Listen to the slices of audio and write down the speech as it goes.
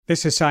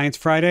This is Science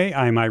Friday.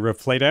 I'm Ira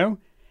Flato.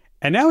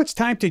 And now it's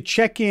time to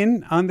check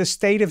in on the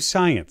state of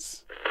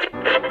science.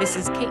 This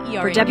is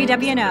KERA for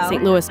WWNO,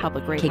 St. Louis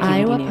Public Radio,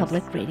 Iowa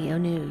Public Radio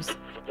News.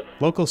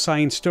 Local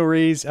science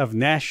stories of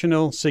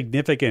national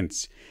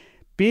significance.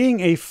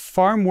 Being a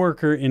farm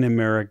worker in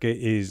America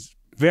is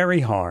very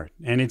hard,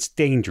 and it's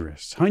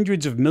dangerous.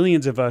 Hundreds of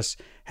millions of us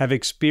have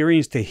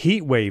experienced a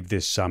heat wave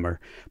this summer.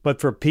 But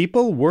for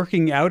people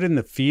working out in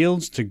the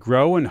fields to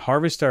grow and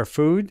harvest our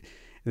food,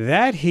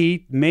 that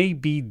heat may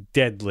be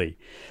deadly.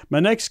 My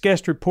next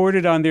guest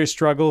reported on their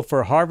struggle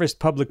for Harvest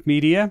Public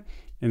Media,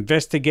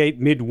 Investigate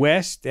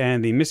Midwest,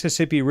 and the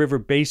Mississippi River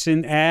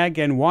Basin Ag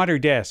and Water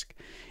Desk.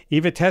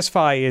 Eva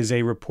Tesfaye is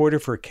a reporter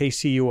for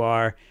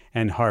KCUR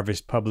and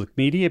Harvest Public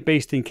Media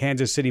based in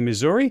Kansas City,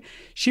 Missouri.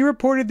 She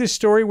reported this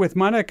story with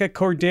Monica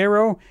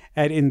Cordero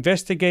at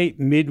Investigate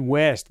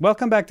Midwest.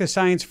 Welcome back to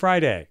Science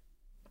Friday.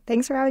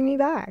 Thanks for having me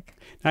back.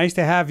 Nice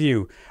to have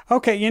you.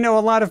 Okay, a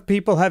lot of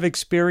people have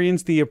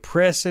experienced the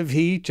oppressive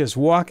heat just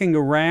walking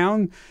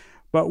around.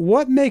 But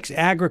what makes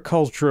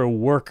agricultural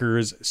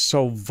workers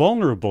so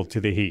vulnerable to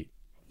the heat?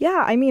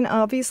 Yeah,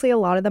 obviously a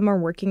lot of them are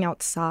working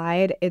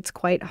outside. It's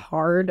quite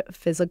hard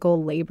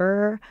physical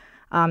labor,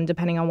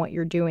 depending on what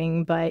you're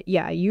doing. But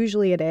yeah,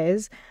 usually it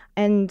is.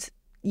 And,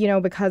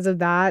 because of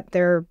that,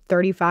 they're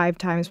 35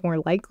 times more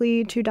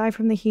likely to die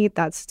from the heat.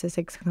 That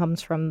statistic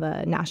comes from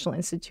the National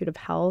Institute of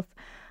Health.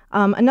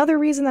 Another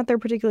reason that they're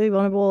particularly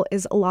vulnerable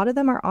is a lot of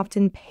them are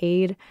often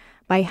paid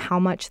by how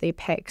much they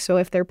pick. So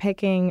if they're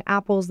picking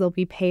apples, they'll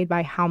be paid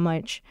by how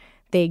much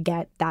they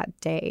get that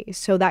day.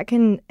 So that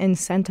can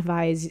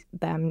incentivize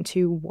them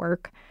to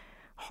work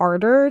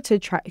harder to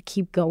try to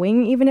keep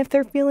going, even if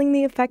they're feeling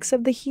the effects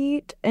of the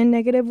heat in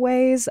negative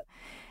ways.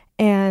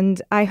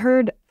 And I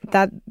heard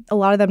that a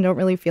lot of them don't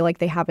really feel like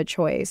they have a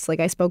choice. Like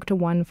I spoke to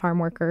one farm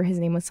worker, his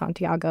name was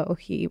Santiago.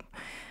 He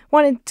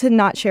wanted to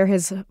not share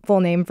his full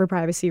name for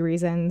privacy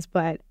reasons,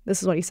 but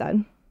this is what he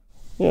said.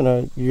 You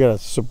gotta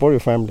support your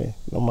family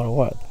no matter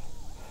what.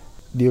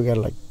 You got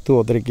like 2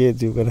 or 3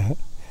 kids, you gotta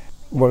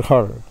work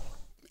harder.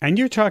 And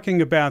you're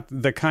talking about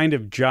the kind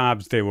of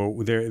jobs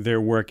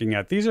they're working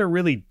at. These are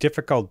really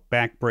difficult,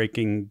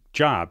 backbreaking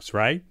jobs,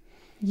 right?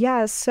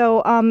 Yes.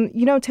 So,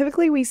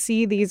 typically we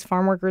see these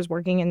farm workers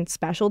working in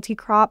specialty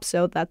crops.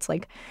 So that's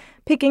like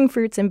picking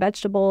fruits and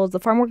vegetables. The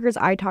farm workers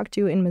I talked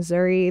to in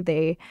Missouri,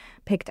 they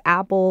picked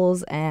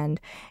apples, and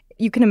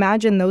you can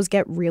imagine those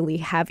get really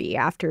heavy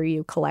after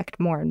you collect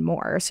more and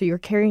more. So you're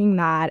carrying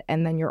that,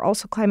 and then you're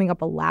also climbing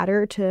up a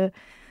ladder to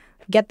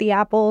get the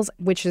apples,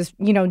 which is,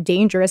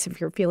 dangerous if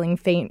you're feeling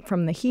faint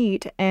from the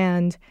heat.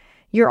 And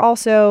you're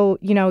also,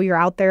 you're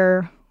out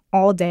there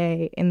all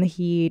day in the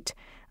heat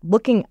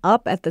looking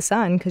up at the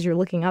sun because you're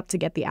looking up to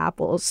get the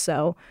apples.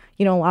 So,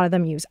 a lot of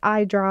them use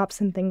eye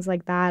drops and things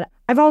like that.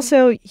 I've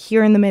also,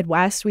 here in the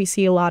Midwest, we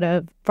see a lot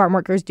of farm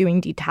workers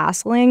doing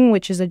detasseling,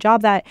 which is a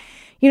job that,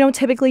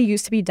 typically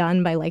used to be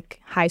done by like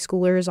high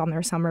schoolers on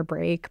their summer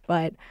break.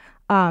 But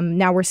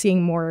now we're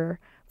seeing more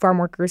farm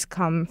workers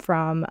come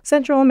from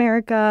Central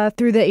America.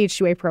 Through the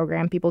H-2A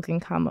program, people can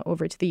come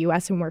over to the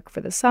U.S. and work for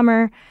the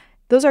summer.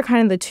 Those are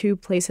kind of the 2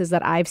 places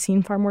that I've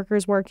seen farm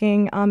workers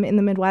working in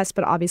the Midwest.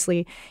 But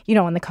obviously,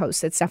 on the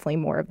coast, it's definitely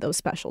more of those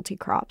specialty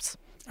crops.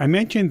 I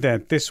mentioned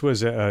that this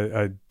was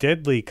a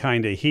deadly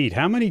kind of heat.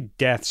 How many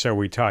deaths are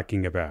we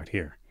talking about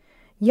here?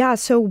 Yeah,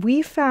 so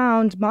we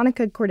found,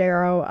 Monica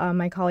Cordero,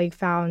 my colleague,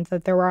 found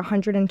that there were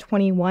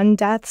 121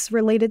 deaths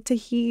related to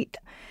heat.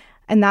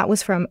 And that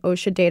was from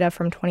OSHA data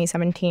from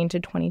 2017 to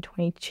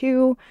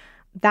 2022.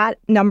 That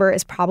number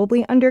is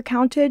probably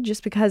undercounted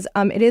just because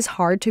it is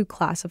hard to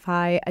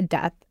classify a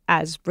death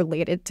as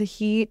related to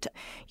heat.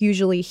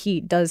 Usually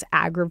heat does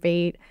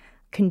aggravate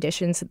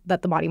conditions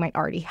that the body might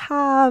already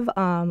have.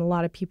 A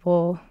lot of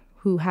people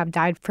who have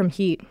died from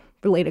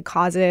heat-related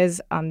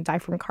causes die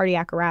from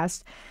cardiac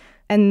arrest.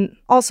 And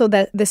also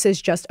that this is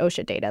just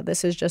OSHA data.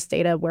 This is just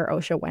data where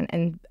OSHA went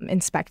and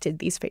inspected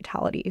these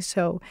fatalities.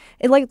 So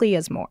it likely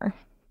is more.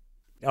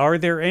 Are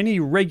there any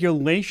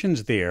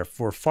regulations there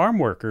for farm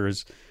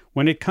workers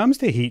when it comes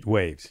to heat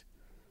waves?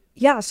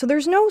 Yeah, so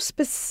there's no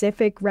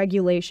specific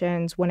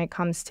regulations when it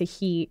comes to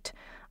heat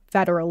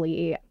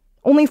federally.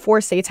 Only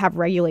 4 states have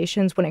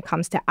regulations when it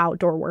comes to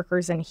outdoor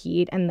workers and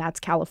heat, and that's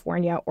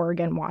California,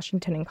 Oregon,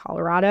 Washington, and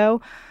Colorado.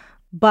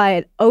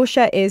 But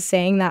OSHA is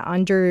saying that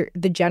under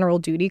the general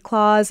duty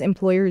clause,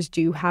 employers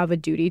do have a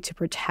duty to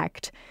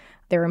protect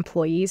their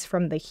employees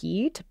from the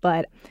heat.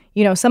 But,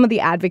 some of the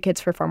advocates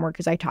for farm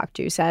workers I talked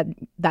to said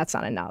that's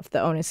not enough.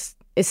 The onus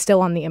is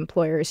still on the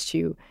employers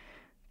to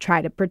try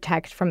to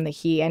protect from the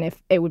heat, and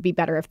if it would be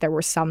better if there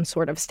were some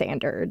sort of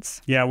standards.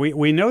 Yeah,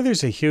 we know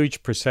there's a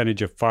huge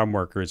percentage of farm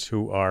workers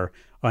who are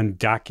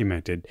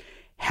undocumented.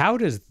 How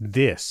does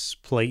this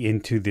play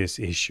into this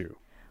issue?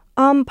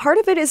 Part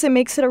of it is it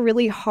makes it a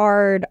really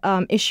hard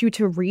issue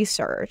to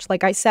research.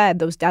 Like I said,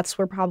 those deaths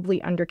were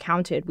probably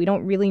undercounted. We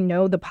don't really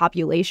know the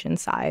population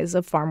size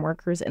of farm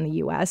workers in the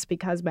U.S.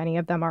 because many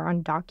of them are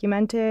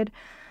undocumented.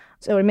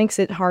 So it makes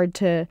it hard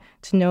to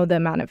know the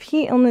amount of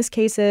heat illness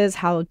cases,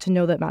 how to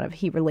know the amount of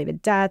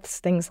heat-related deaths,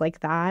 things like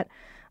that.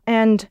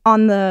 And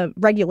on the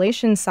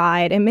regulation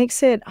side, it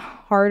makes it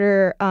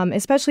harder,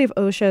 especially if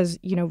OSHA is,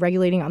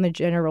 regulating on the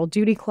general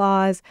duty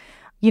clause.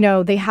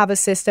 They have a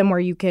system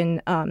where you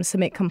can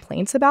submit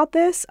complaints about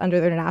this under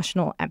their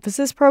national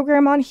emphasis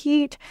program on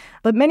heat.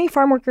 But many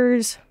farm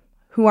workers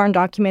who are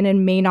undocumented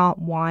may not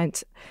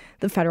want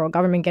the federal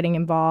government getting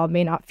involved,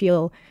 may not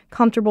feel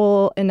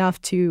comfortable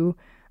enough to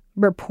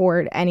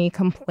report any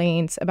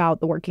complaints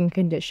about the working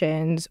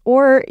conditions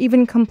or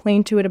even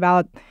complain to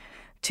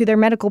their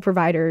medical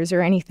providers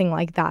or anything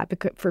like that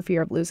for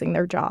fear of losing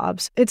their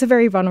jobs. It's a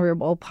very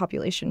vulnerable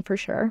population for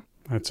sure.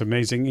 That's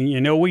amazing.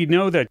 We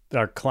know that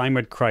our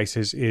climate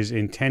crisis is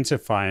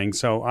intensifying,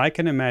 so I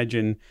can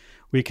imagine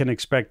we can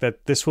expect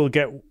that this will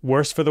get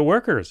worse for the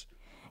workers.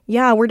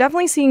 Yeah, we're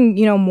definitely seeing,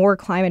 more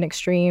climate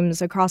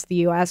extremes across the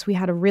U.S. We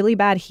had a really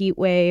bad heat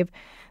wave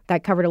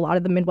that covered a lot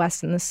of the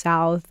Midwest and the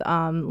South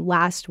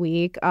last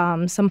week.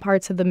 Some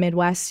parts of the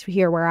Midwest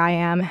here where I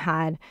am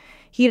had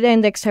heat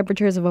index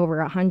temperatures of over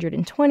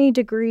 120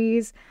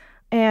 degrees.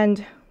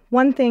 And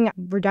one thing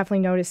we're definitely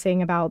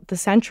noticing about the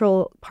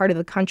central part of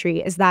the country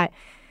is that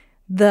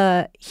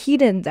the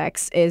heat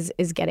index is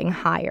getting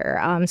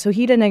higher. So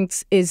heat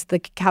index is the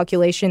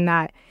calculation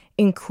that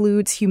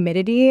includes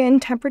humidity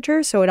and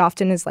temperature. So it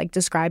often is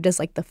described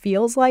as the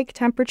feels like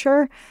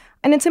temperature.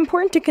 And it's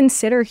important to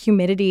consider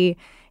humidity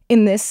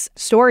in this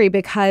story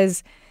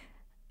because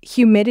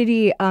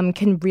humidity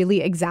can really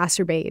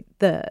exacerbate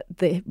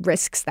the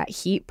risks that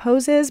heat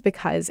poses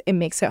because it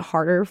makes it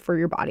harder for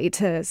your body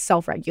to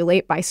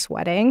self-regulate by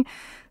sweating.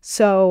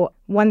 So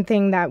one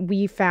thing that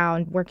we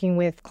found working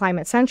with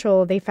Climate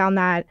Central, they found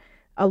that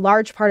a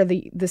large part of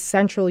the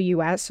central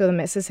U.S., so the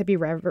Mississippi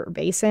River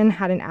Basin,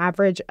 had an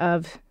average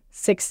of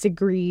 6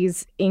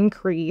 degrees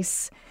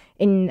increase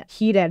in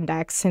heat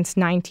index since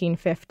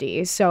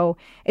 1950. So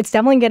it's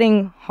definitely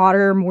getting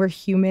hotter, more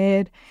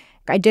humid.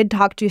 I did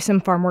talk to some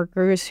farm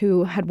workers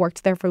who had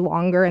worked there for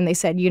longer, and they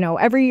said,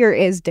 every year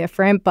is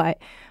different, but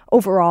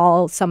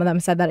overall, some of them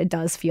said that it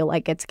does feel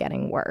like it's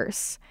getting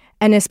worse.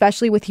 And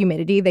especially with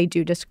humidity, they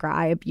do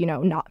describe,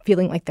 not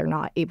feeling like they're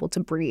not able to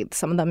breathe.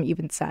 Some of them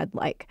even said,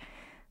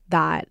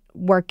 that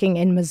working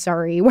in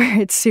Missouri, where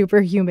it's super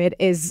humid,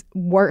 is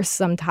worse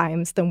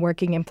sometimes than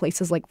working in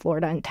places like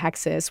Florida and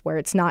Texas, where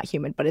it's not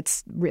humid, but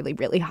it's really,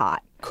 really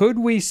hot. Could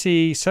we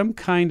see some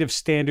kind of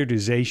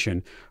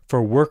standardization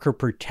for worker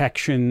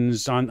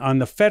protections on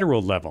the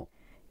federal level?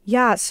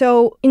 Yeah,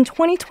 so in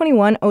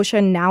 2021, OSHA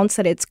announced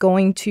that it's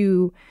going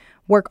to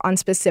work on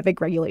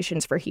specific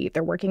regulations for heat.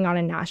 They're working on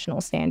a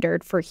national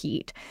standard for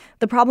heat.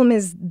 The problem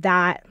is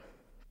that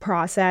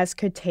process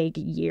could take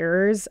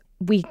years.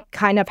 We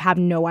kind of have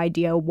no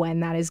idea when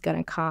that is going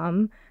to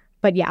come.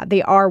 But yeah,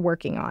 they are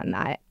working on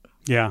that.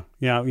 Yeah.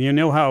 You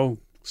know how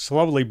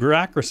slowly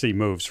bureaucracy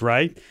moves,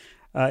 right?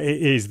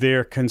 Is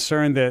there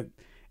concern that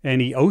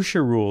any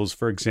OSHA rules,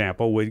 for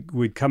example,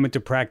 would come into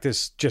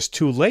practice just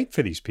too late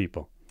for these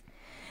people?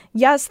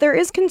 Yes, there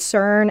is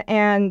concern.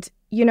 And,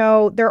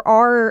 there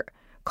are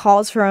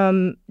calls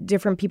from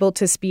different people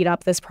to speed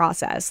up this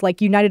process.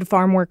 United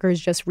Farm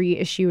Workers just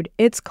reissued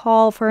its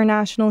call for a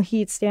national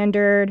heat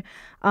standard.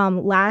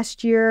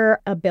 Last year,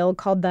 a bill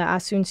called the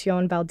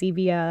Asuncion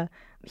Valdivia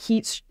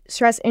Heat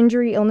Stress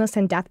Injury, Illness,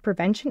 and Death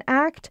Prevention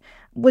Act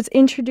was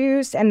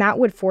introduced, and that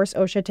would force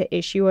OSHA to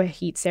issue a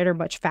heat standard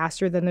much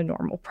faster than the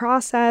normal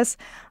process.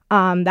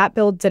 That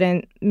bill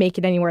didn't make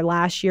it anywhere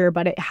last year,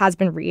 but it has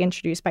been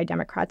reintroduced by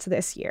Democrats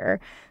this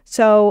year.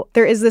 So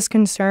there is this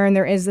concern,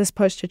 there is this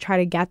push to try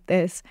to get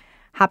this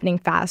happening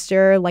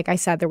faster. Like I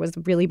said, there was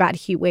a really bad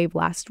heat wave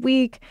last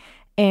week,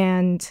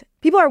 and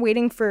people are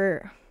waiting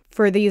for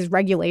these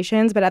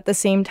regulations. But at the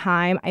same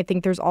time, I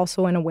think there's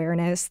also an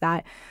awareness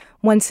that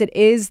once it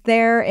is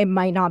there, it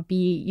might not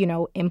be,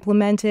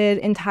 implemented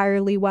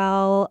entirely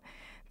well.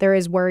 There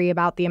is worry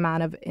about the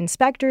amount of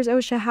inspectors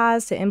OSHA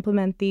has to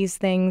implement these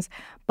things.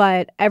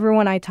 But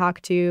everyone I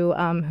talked to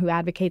who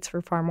advocates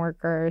for farm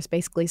workers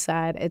basically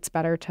said it's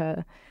better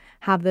to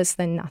have this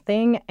than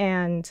nothing.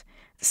 And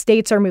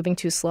states are moving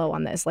too slow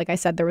on this. Like I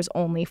said, there was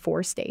only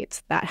 4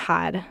 states that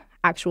had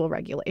actual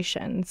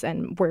regulations,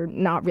 and we're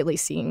not really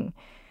seeing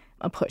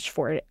a push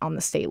for it on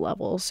the state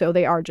level. So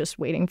they are just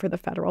waiting for the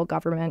federal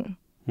government.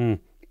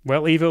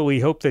 Well, Eva, we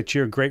hope that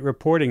your great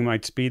reporting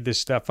might speed this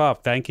stuff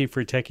up. Thank you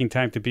for taking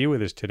time to be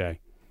with us today.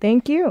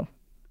 Thank you.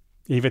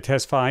 Eva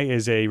Tesfaye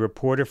is a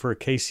reporter for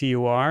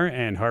KCUR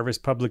and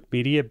Harvest Public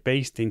Media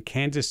based in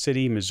Kansas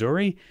City,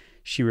 Missouri.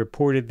 She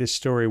reported this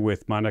story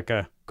with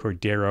Monica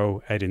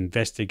Cordero at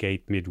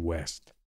Investigate Midwest.